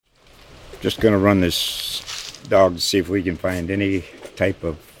Just going to run this dog to see if we can find any type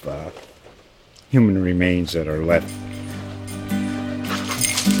of human remains that are left.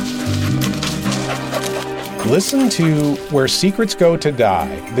 Listen to Where Secrets Go to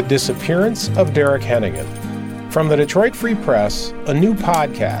Die, The Disappearance of Derek Hennigan. From the Detroit Free Press, a new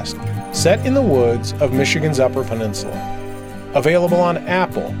podcast set in the woods of Michigan's Upper Peninsula. Available on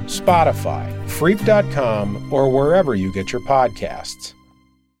Apple, Spotify, Freep.com, or wherever you get your podcasts.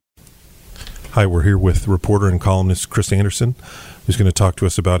 Hi, we're here with reporter and columnist Chris Anderson, who's going to talk to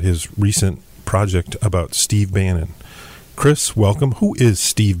us about his recent project about Steve Bannon. Chris, welcome. Who is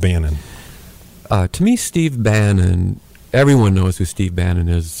Steve Bannon? To me, Steve Bannon, everyone knows who Steve Bannon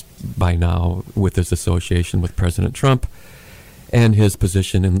is by now with his association with President Trump and his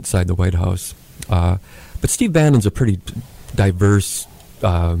position inside the White House. But Steve Bannon's a pretty diverse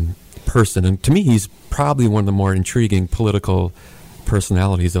person, and to me, he's probably one of the more intriguing political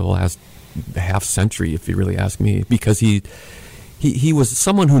personalities of the last half century, if you really ask me, because he was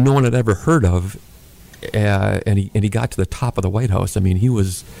someone who no one had ever heard of, and he got to the top of the White House. I mean, he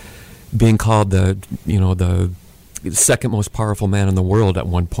was being called the second most powerful man in the world at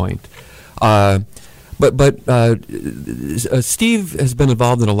one point. But Steve has been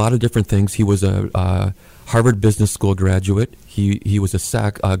involved in a lot of different things. He was a Harvard Business School graduate. He was a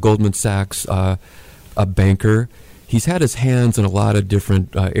Goldman Sachs a banker. He's had his hands in a lot of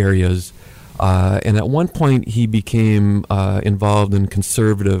different areas. And at one point, he became involved in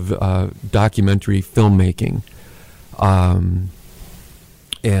conservative documentary filmmaking. And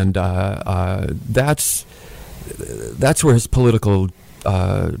that's where his political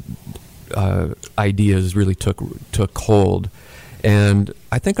ideas really took hold. And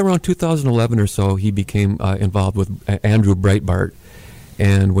I think around 2011 or so, he became involved with Andrew Breitbart.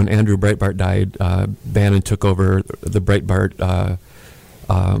 And when Andrew Breitbart died, Bannon took over the Breitbart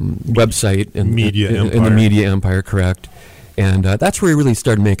website in the media empire, correct? And that's where he really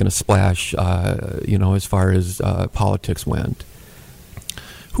started making a splash, as far as politics went.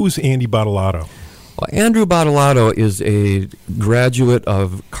 Who's Andy Bottolato? Well, Andrew Bottolato is a graduate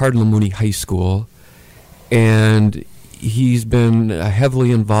of Cardinal Mooney High School, and he's been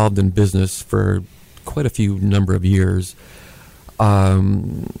heavily involved in business for quite a few number of years.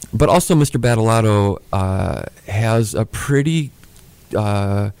 But also Mr. Bottolato has a pretty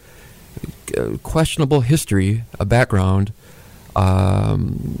questionable history, a background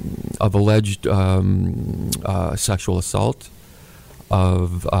of alleged sexual assault,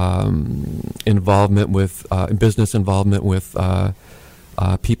 of involvement with business involvement with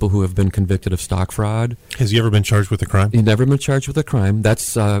people who have been convicted of stock fraud. Has he ever been charged with a crime? He's never been charged with a crime.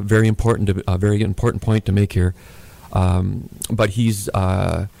 That's a very important point to make here. But he's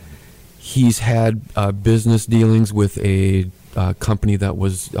had business dealings with a company that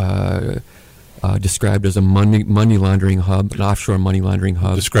was described as a money laundering hub, an offshore money laundering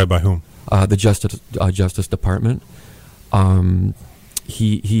hub. Described by whom? The Justice Department.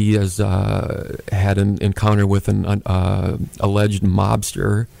 He has had an encounter with an alleged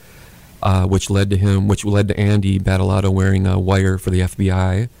mobster, which led to Andy Bottolato wearing a wire for the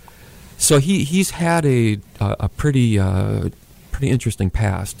FBI. So he's had a pretty interesting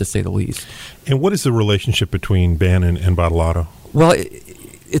past, to say the least. And what is the relationship between Bannon and Bottolato? Well,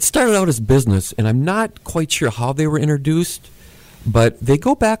 it started out as business, and I'm not quite sure how they were introduced, but they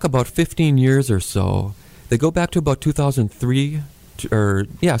go back about 15 years or so. They go back to about 2003.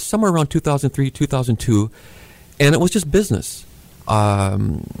 Somewhere around 2003, 2002, and it was just business.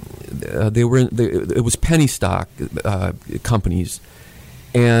 It was penny stock companies,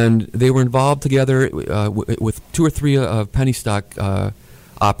 and they were involved together with two or three penny stock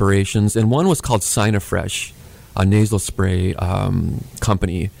operations, and one was called Sinafresh, a nasal spray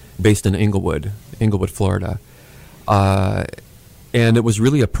company based in Inglewood, Florida. And it was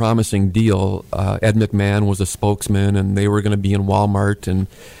really a promising deal. Ed McMahon was a spokesman, and they were going to be in Walmart, and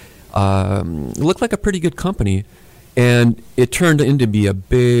it looked like a pretty good company. And it turned into be a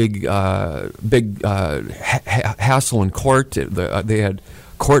big hassle in court. They had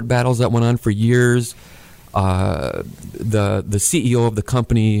court battles that went on for years. The CEO of the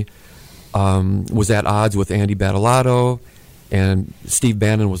company was at odds with Andy Bottolato, and Steve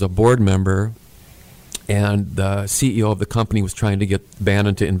Bannon was a board member. And the CEO of the company was trying to get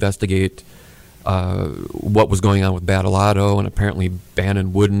Bannon to investigate what was going on with Bottolato, and apparently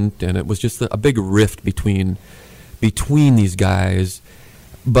Bannon wouldn't. And it was just a big rift between these guys.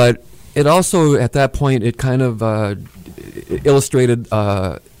 But it also, at that point, it kind of illustrated,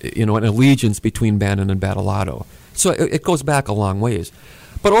 an allegiance between Bannon and Bottolato. So it goes back a long ways.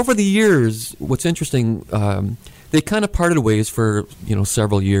 But over the years, what's interesting, they kind of parted ways for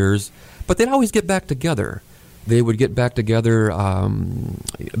several years, but they'd always get back together. They would get back together.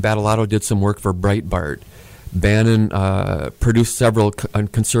 Battleotto did some work for Breitbart. Bannon produced several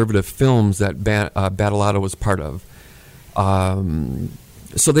conservative films that Battleotto was part of.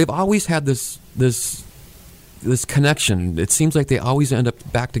 So they've always had this connection. It seems like they always end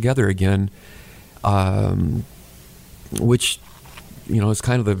up back together again, which is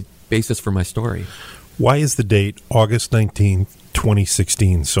kind of the basis for my story. Why is the date August 19th,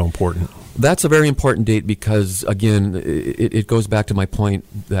 2016 so important? That's a very important date because, again, it goes back to my point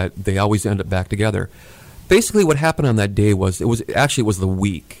that they always end up back together. Basically, what happened on that day was it was the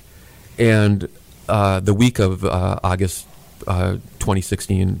week, and the week of August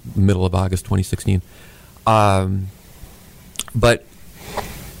 2016, middle of August 2016. But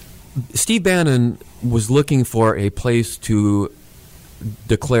Steve Bannon was looking for a place to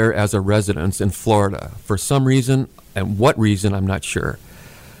declare as a residence in Florida for some reason, and what reason I'm not sure.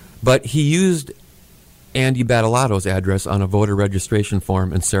 But he used Andy Battleotto's address on a voter registration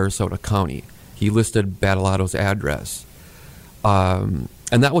form in Sarasota County. He listed Battleotto's address. And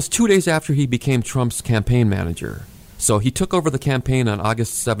that was 2 days after he became Trump's campaign manager. So he took over the campaign on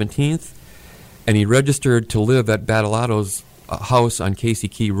August 17th, and he registered to live at Battleotto's house on Casey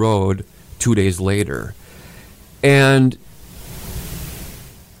Key Road 2 days later. And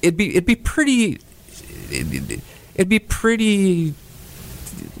it'd be pretty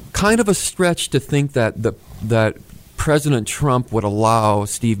kind of a stretch to think that President Trump would allow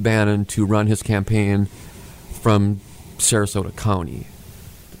Steve Bannon to run his campaign from Sarasota County.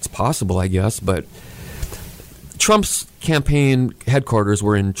 It's possible, I guess, but Trump's campaign headquarters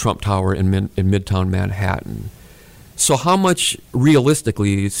were in Trump Tower in Midtown Manhattan. So how much,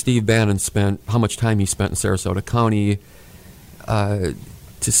 realistically, Steve Bannon how much time he spent in Sarasota County,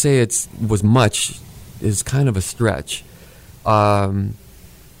 to say it was much is kind of a stretch.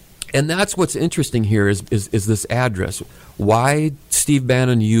 And that's what's interesting here is this address. Why Steve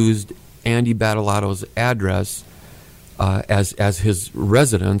Bannon used Andy Battleotto's address as his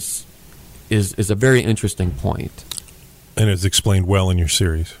residence is a very interesting point. And it's explained well in your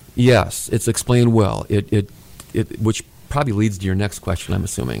series. Yes, it's explained well. It which probably leads to your next question, I'm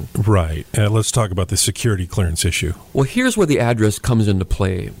assuming. Right. Let's talk about the security clearance issue. Well, here's where the address comes into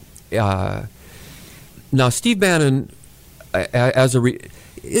play. Now, Steve Bannon,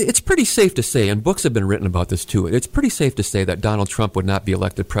 it's pretty safe to say, and books have been written about this too, it's pretty safe to say that Donald Trump would not be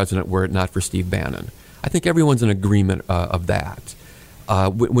elected president were it not for Steve Bannon. I think everyone's in agreement of that.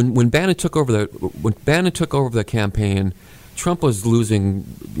 When Bannon took over the campaign, Trump was losing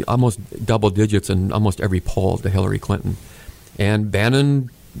almost double digits in almost every poll to Hillary Clinton. And Bannon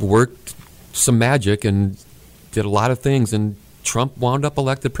worked some magic and did a lot of things, and Trump wound up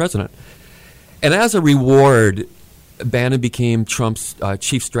elected president. And as a reward, Bannon became Trump's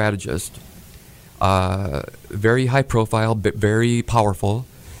chief strategist. Very high profile, but very powerful.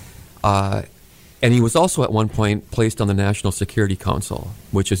 And he was also at one point placed on the National Security Council,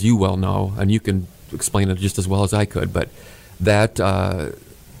 which, as you well know, and you can explain it just as well as I could, but that's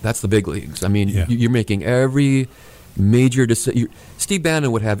the big leagues. I mean, you're making every major decision. Steve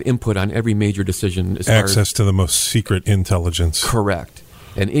Bannon would have input on every major decision. Access to the most secret intelligence. Correct.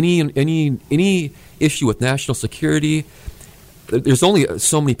 And any issue with national security, there's only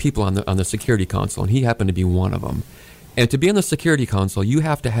so many people on the Security Council, and he happened to be one of them. And to be on the Security Council, you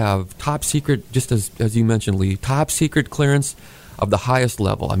have to have top secret, just as you mentioned, Lee, top secret clearance of the highest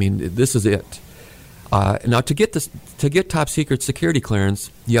level. I mean, this is it. Now, to get top secret security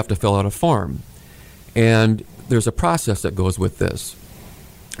clearance, you have to fill out a form, and there's a process that goes with this.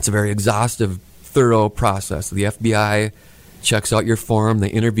 It's a very exhaustive, thorough process. The FBI checks out your form. They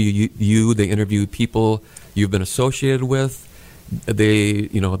interview you. They interview people you've been associated with.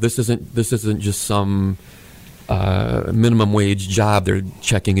 This isn't just some minimum wage job they're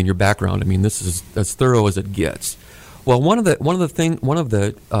checking in your background. I mean, this is as thorough as it gets. Well, one of the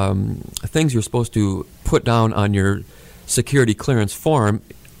things you're supposed to put down on your security clearance form,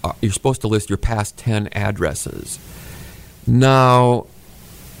 you're supposed to list your past 10 addresses. Now,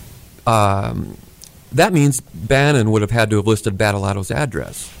 that means Bannon would have had to have listed Battleotto's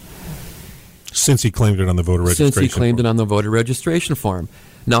address. Since he claimed it on the voter registration form. Since he claimed it on the voter registration form.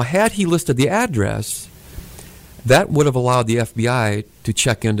 Now, had he listed the address, that would have allowed the FBI to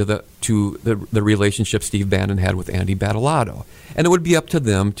check into the relationship Steve Bannon had with Andy Battleotto. And it would be up to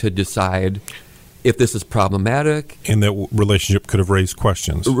them to decide if this is problematic. And that relationship could have raised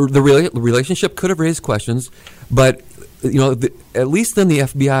questions. The relationship could have raised questions, but at least then the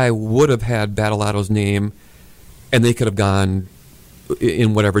FBI would have had Battleotto's name, and they could have gone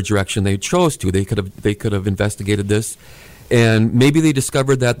in whatever direction they chose to. They could have investigated this, and maybe they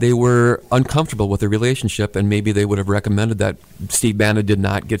discovered that they were uncomfortable with the relationship, and maybe they would have recommended that Steve Bannon did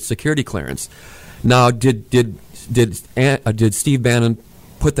not get security clearance. Now, did Steve Bannon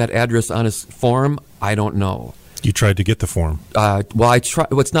put that address on his form? I don't know. You tried to get the form. Well,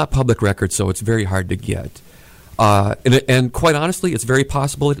 it's not public record, so it's very hard to get. And quite honestly, it's very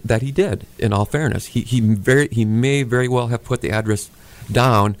possible that he did. In all fairness, he may very well have put the address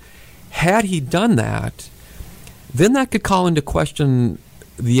down. Had he done that, then that could call into question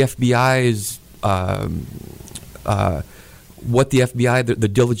the FBI's what the FBI, the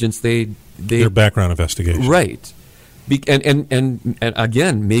diligence their background investigation, right. And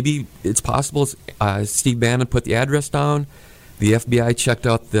again, maybe it's possible Steve Bannon put the address down, the FBI checked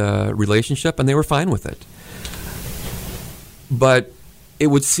out the relationship, and they were fine with it. But it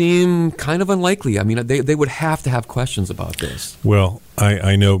would seem kind of unlikely. I mean, they would have to have questions about this. Well,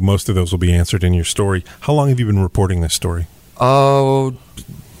 I know most of those will be answered in your story. How long have you been reporting this story? Oh,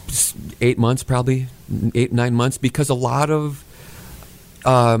 8 months probably, 8-9 months, because a lot of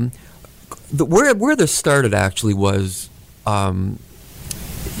where this started actually was when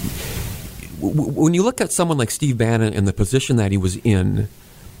you look at someone like Steve Bannon and the position that he was in.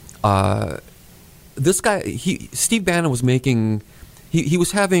 This guy, Steve Bannon was making, he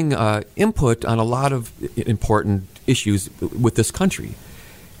was having input on a lot of important issues with this country,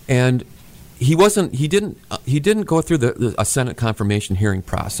 and he didn't go through a Senate confirmation hearing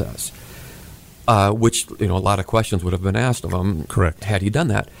process, which a lot of questions would have been asked of him. Correct. Had he done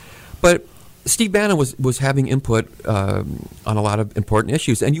that, but Steve Bannon was having input on a lot of important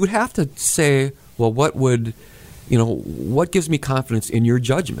issues, and you would have to say, well, what gives me confidence in your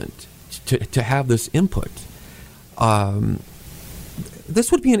judgment to have this input?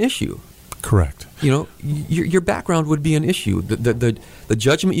 This would be an issue. Correct. Your background would be an issue. The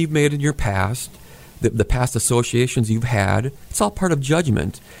judgment you've made in your past, the past associations you've had, it's all part of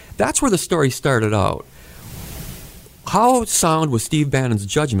judgment. That's where the story started out. How sound was Steve Bannon's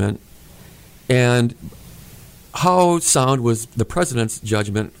judgment, and how sound was the president's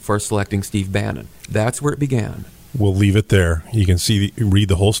judgment for selecting Steve Bannon? That's where it began. We'll leave it there. You can read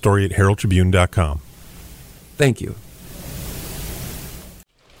the whole story at Herald-Tribune.com. Thank you.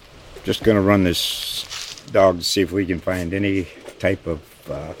 Just going to run this dog to see if we can find any type of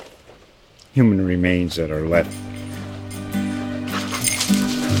human remains that are left.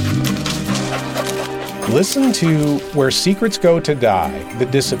 Listen to Where Secrets Go to Die, The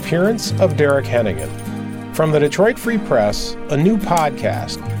Disappearance of Derek Hennigan. From the Detroit Free Press, a new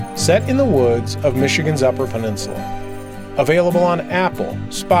podcast set in the woods of Michigan's Upper Peninsula. Available on Apple,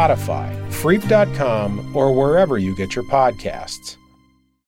 Spotify, Freep.com, or wherever you get your podcasts.